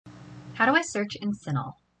How do I search in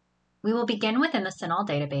CINAHL? We will begin within the CINAHL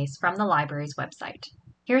database from the library's website.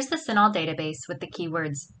 Here's the CINAHL database with the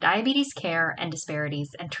keywords diabetes care and disparities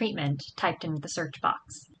and treatment typed into the search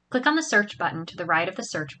box. Click on the search button to the right of the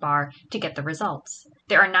search bar to get the results.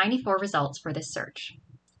 There are 94 results for this search.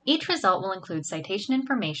 Each result will include citation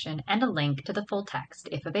information and a link to the full text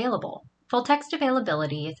if available. Full text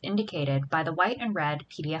availability is indicated by the white and red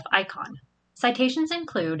PDF icon. Citations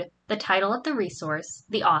include the title of the resource,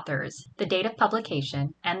 the authors, the date of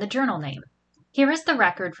publication, and the journal name. Here is the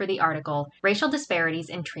record for the article, Racial Disparities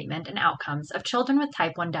in Treatment and Outcomes of Children with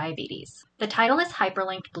Type 1 Diabetes. The title is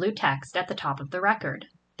hyperlinked blue text at the top of the record.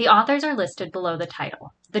 The authors are listed below the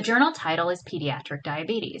title. The journal title is Pediatric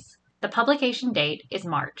Diabetes. The publication date is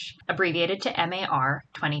March, abbreviated to MAR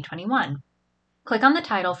 2021. Click on the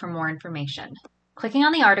title for more information. Clicking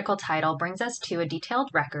on the article title brings us to a detailed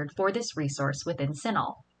record for this resource within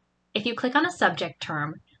CINAHL. If you click on a subject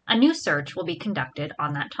term, a new search will be conducted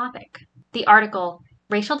on that topic. The article,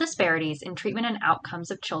 Racial Disparities in Treatment and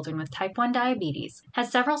Outcomes of Children with Type 1 Diabetes,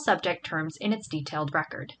 has several subject terms in its detailed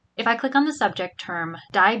record. If I click on the subject term,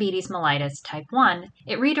 Diabetes mellitus Type 1,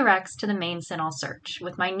 it redirects to the main CINAHL search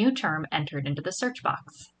with my new term entered into the search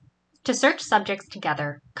box. To search subjects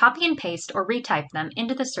together, copy and paste or retype them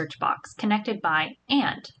into the search box connected by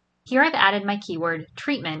AND. Here I've added my keyword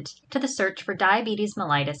treatment to the search for diabetes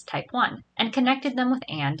mellitus type 1 and connected them with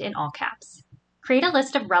AND in all caps. Create a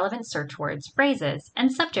list of relevant search words, phrases,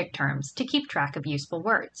 and subject terms to keep track of useful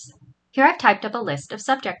words. Here I've typed up a list of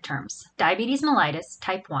subject terms: diabetes mellitus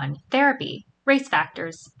type 1, therapy, race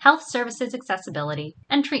factors, health services accessibility,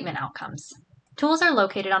 and treatment outcomes. Tools are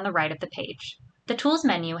located on the right of the page. The Tools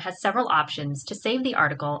menu has several options to save the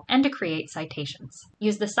article and to create citations.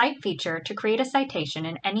 Use the Cite feature to create a citation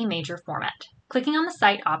in any major format. Clicking on the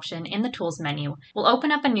Cite option in the Tools menu will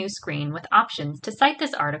open up a new screen with options to cite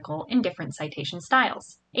this article in different citation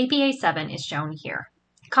styles. APA 7 is shown here.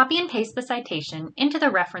 Copy and paste the citation into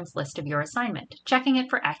the reference list of your assignment, checking it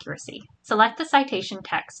for accuracy. Select the citation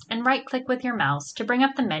text and right-click with your mouse to bring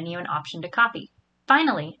up the menu and option to copy.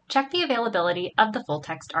 Finally, check the availability of the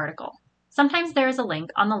full-text article. Sometimes there is a link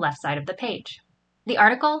on the left side of the page. The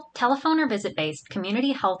article, Telephone or Visit-Based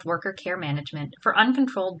Community Health Worker Care Management for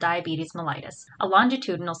Uncontrolled Diabetes Mellitus, a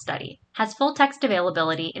Longitudinal Study, has full text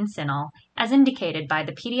availability in CINAHL as indicated by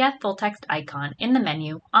the PDF full text icon in the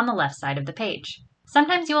menu on the left side of the page.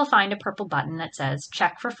 Sometimes you will find a purple button that says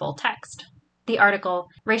Check for Full Text. The article,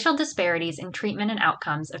 Racial Disparities in Treatment and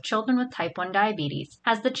Outcomes of Children with Type 1 Diabetes,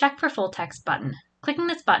 has the Check for Full Text button. Clicking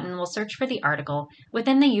this button will search for the article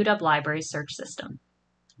within the UW Libraries search system.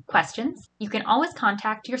 Questions? You can always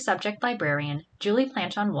contact your subject librarian, Julie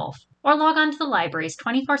Planchon-Wolf, or log on to the library's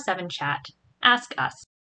 24/7 chat. Ask Us.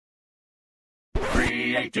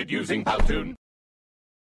 Created using Powtoon.